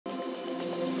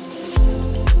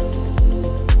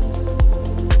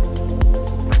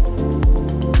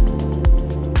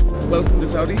welcome to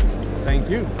Saudi. Thank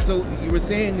you. So you were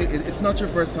saying it's not your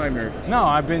first time here? No,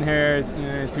 I've been here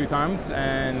 2 times,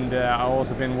 and I've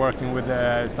also been working with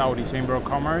the Saudi Chamber of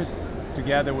Commerce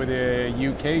together with the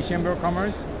UK Chamber of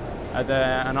Commerce at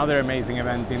another amazing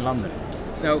event in London.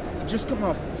 Now, you've just come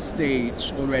off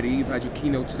stage already, you've had your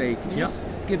keynote today. Can you just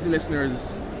give the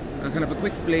listeners kind of a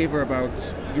quick flavor about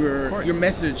your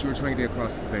message you were trying to get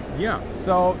across today? Yeah,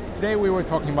 so today we were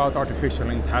talking about artificial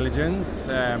intelligence.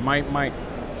 My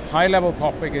high-level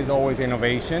topic is always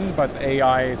innovation, but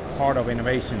AI is part of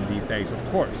innovation these days, of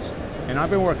course. And I've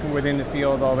been working within the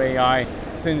field of AI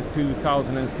since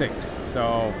 2006,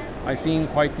 so I've seen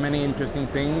quite many interesting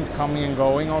things coming and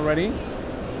going already.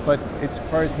 But it's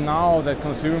first now that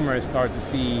consumers start to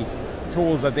see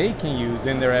tools that they can use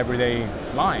in their everyday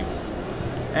lives.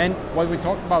 And what we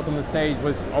talked about on the stage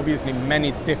was obviously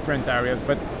many different areas,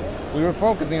 but we were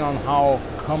focusing on how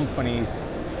companies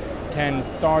can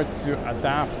start to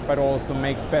adapt, but also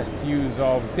make best use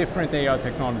of different AI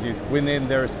technologies within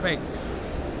their space.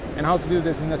 And how to do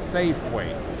this in a safe way.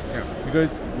 Yeah.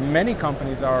 Because many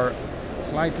companies are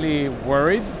slightly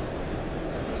worried,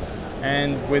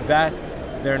 and with that,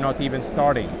 they're not even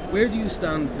starting. Where do you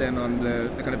stand then on the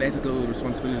kind of ethical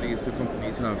responsibilities that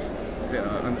companies have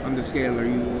on the scale? Are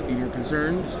you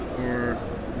concerned, or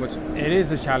what? It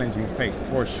is a challenging space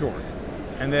for sure.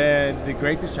 And the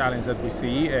greatest challenge that we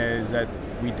see is that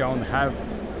we don't have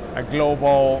a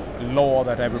global law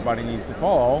that everybody needs to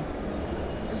follow.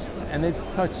 And it's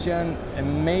such an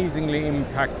amazingly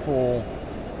impactful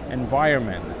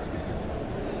environment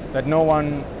that no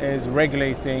one is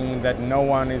regulating, that no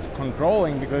one is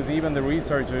controlling, because even the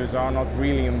researchers are not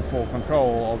really in full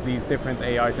control of these different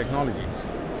AI technologies.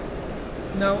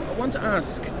 Now, I want to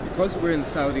ask, because we're in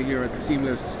Saudi here at the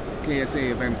Seamless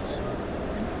KSA event,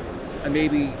 and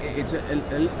maybe it's a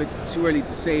little bit too early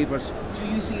to say, but do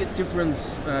you see a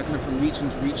difference kind of from region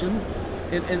to region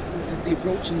in the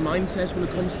approach and mindset when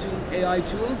it comes to AI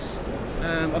tools?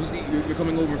 Obviously, you're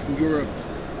coming over from Europe,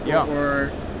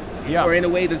 or in a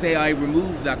way, does AI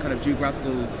remove that kind of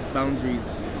geographical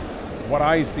boundaries? What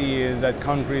I see is that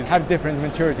countries have different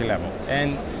maturity level,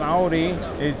 and Saudi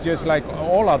is just like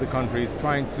all other countries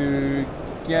trying to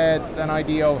get an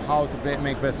idea of how to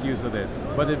make best use of this.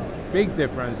 But the big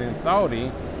difference in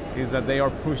Saudi is that they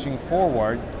are pushing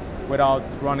forward without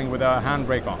running with a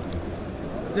handbrake on.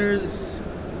 There's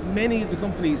many of the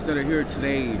companies that are here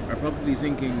today are probably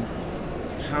thinking,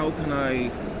 how can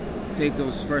I take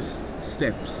those first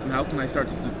steps, and how can I start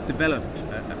to develop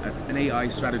an AI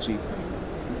strategy?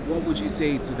 What would you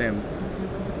say to them?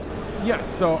 Yeah,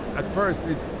 so at first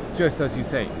it's just as you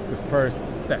say, the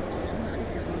first steps.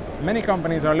 Many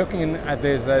companies are looking at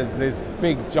this as this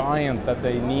big giant that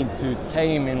they need to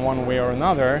tame in one way or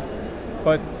another,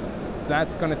 but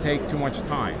that's going to take too much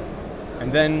time.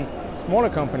 And then smaller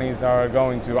companies are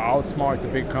going to outsmart the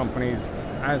big companies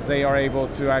as they are able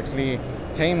to actually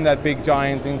tame that big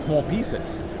giant in small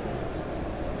pieces.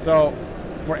 So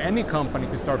for any company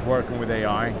to start working with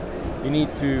AI, you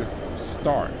need to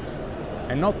start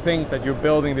and not think that you're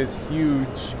building this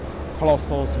huge,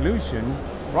 colossal solution.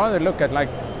 Rather look at like,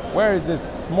 where is this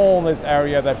smallest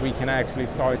area that we can actually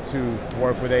start to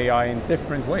work with AI in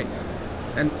different ways?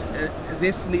 And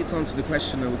this leads on to the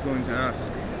question I was going to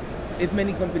ask. If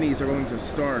many companies are going to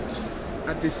start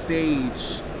at this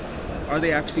stage, are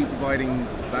they actually providing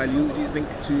value, do you think,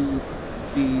 to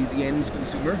the end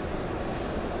consumer?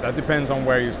 That depends on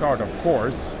where you start, of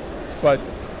course, but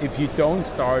if you don't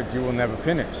start, you will never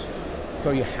finish.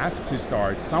 So you have to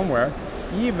start somewhere,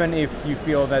 even if you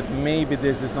feel that maybe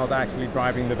this is not actually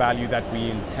driving the value that we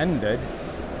intended,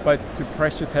 but to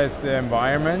pressure test the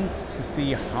environment to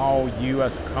see how you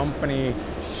as a company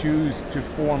choose to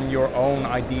form your own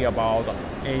idea about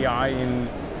AI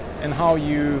and how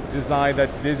you decide that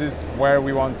this is where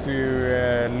we want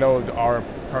to load our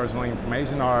personal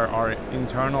information, our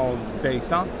internal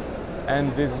data,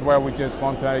 and this is where we just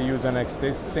want to use an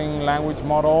existing language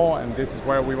model, and this is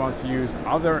where we want to use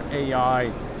other AI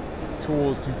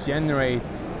tools to generate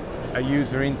a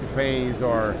user interface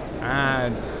or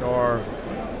ads or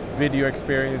video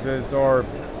experiences, or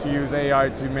to use AI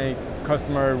to make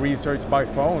customer research by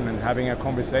phone and having a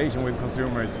conversation with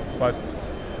consumers, but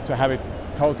to have it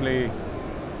totally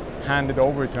handed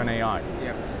over to an AI.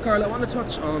 Yeah. Karl, I want to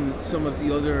touch on some of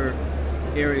the other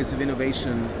areas of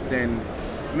innovation then.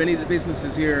 For many of the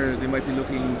businesses here, they might be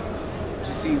looking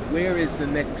to see where is the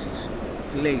next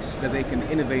place that they can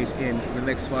innovate in the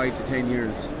next 5 to 10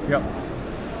 years. Yep.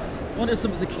 What are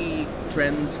some of the key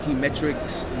trends, key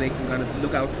metrics that they can kind of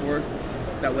look out for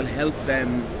that will help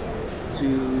them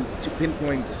to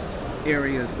pinpoint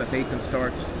areas that they can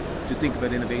start to think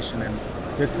about innovation in?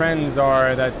 the trends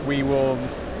are that we will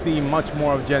see much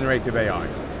more of generative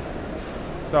AIs.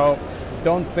 So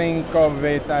don't think of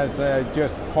it as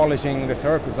just polishing the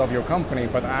surface of your company,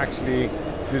 but actually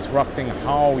disrupting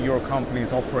how your company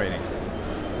is operating.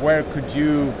 Where could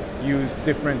you use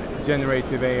different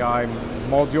generative AI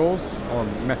modules or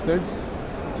methods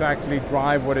to actually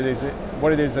drive what it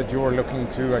is that you're looking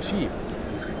to achieve?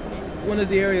 One of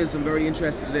the areas I'm very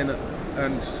interested in,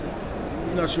 and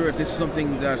I'm not sure if this is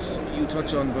something that you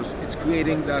touch on, but it's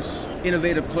creating that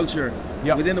innovative culture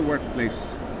within a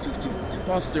workplace to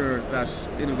foster that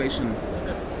innovation.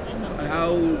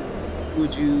 How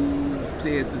would you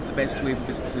say is the best way for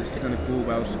businesses to kind of go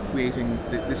about creating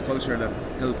this culture that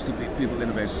helps people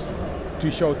innovate?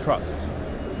 To show trust.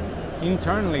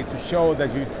 Internally, to show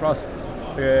that you trust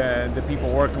the people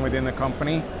working within the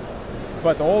company,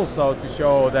 but also to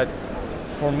show that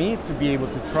for me to be able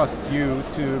to trust you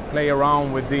to play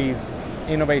around with these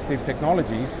innovative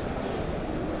technologies,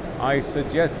 I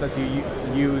suggest that you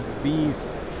use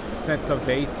these sets of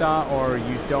data, or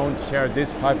you don't share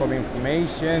this type of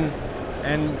information.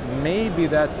 And maybe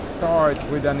that starts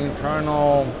with an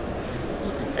internal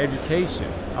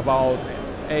education about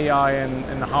AI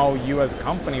and how you as a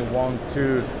company want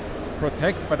to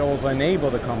protect but also enable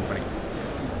the company.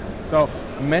 So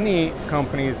many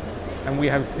companies, and we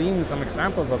have seen some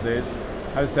examples of this,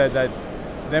 have said that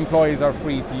the employees are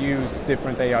free to use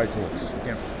different AI tools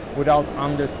without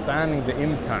understanding the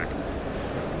impact.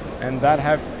 And that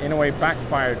have in a way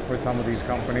backfired for some of these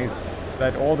companies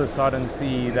that all of a sudden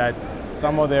see that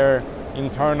some of their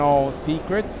internal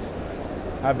secrets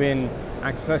have been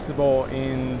accessible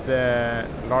in the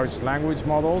large language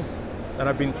models that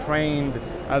have been trained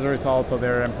as a result of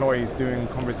their employees doing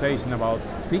conversation about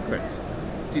secrets.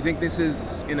 Do you think this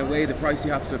is, in a way, the price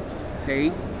you have to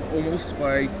pay, almost,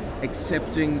 by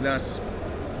accepting that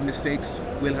mistakes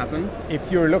will happen?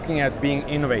 If you're looking at being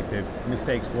innovative,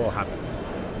 mistakes will happen.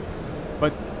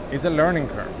 But it's a learning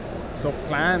curve. So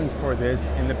plan for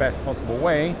this in the best possible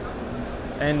way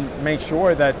and make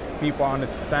sure that people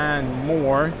understand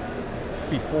more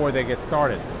before they get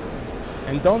started.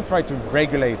 And don't try to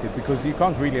regulate it, because you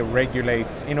can't really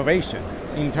regulate innovation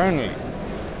internally.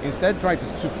 Instead, try to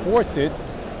support it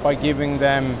by giving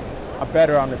them a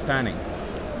better understanding.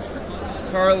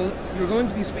 Karl, you're going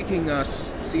to be speaking at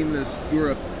Seamless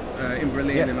Europe in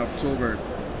Berlin in October.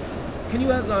 Can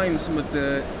you outline some of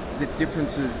the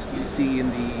differences you see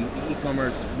in the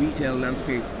e-commerce retail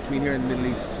landscape between here in the Middle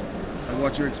East and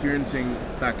what you're experiencing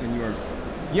back in Europe?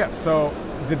 Yeah, so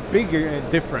the big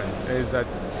difference is that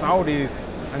Saudi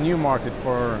is a new market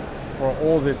for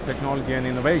all this technology and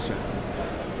innovation.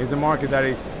 It's a market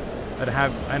that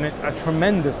have a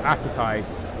tremendous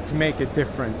appetite to make a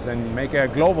difference and make a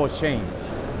global change.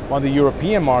 While the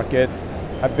European market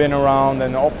have been around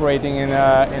and operating in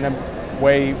a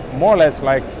way more or less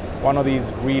like one of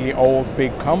these really old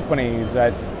big companies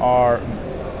that are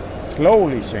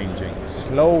slowly changing,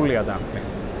 slowly adapting.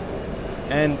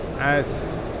 And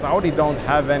as Saudi don't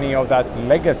have any of that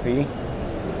legacy,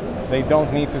 they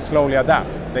don't need to slowly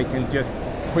adapt. They can just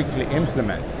quickly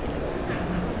implement.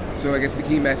 So I guess the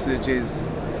key message is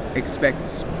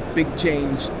expect big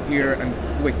change here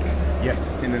and quick.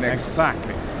 Yes, in the next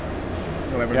exactly.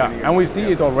 However many years. And we see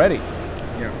it already.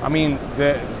 Yeah. I mean,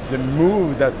 the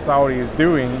move that Saudi is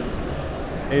doing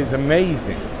is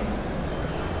amazing.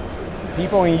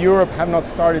 People in Europe have not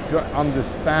started to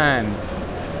understand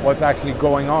what's actually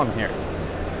going on here.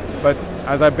 But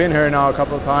as I've been here now a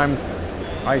couple of times,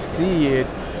 I see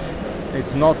it's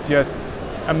not just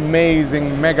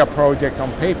amazing mega projects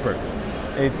on papers.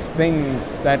 It's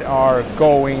things that are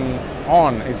going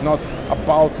on. It's not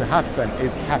about to happen,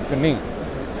 it's happening.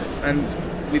 And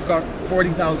we've got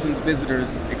 40,000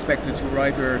 visitors expected to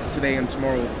arrive here today and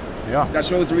tomorrow. Yeah. That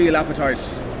shows a real appetite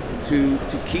to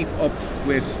keep up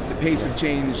with the pace of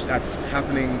change that's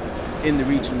happening in the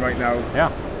region right now. Yeah.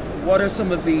 What are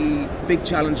some of the big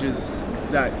challenges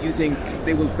that you think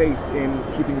they will face in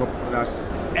keeping up with that?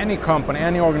 Any company,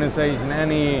 any organization,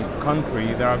 any country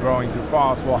that are growing too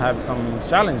fast will have some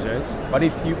challenges. But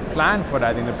if you plan for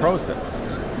that in the process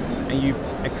and you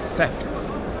accept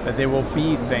that there will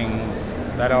be things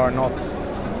that are not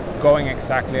going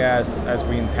exactly as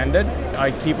we intended,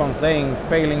 I keep on saying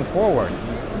failing forward.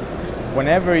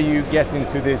 Whenever you get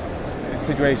into this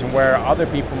situation where other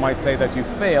people might say that you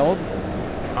failed,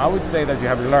 I would say that you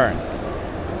have learned.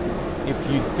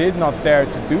 If you did not dare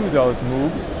to do those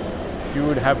moves, you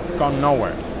would have gone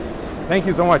nowhere. Thank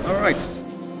you so much. All right.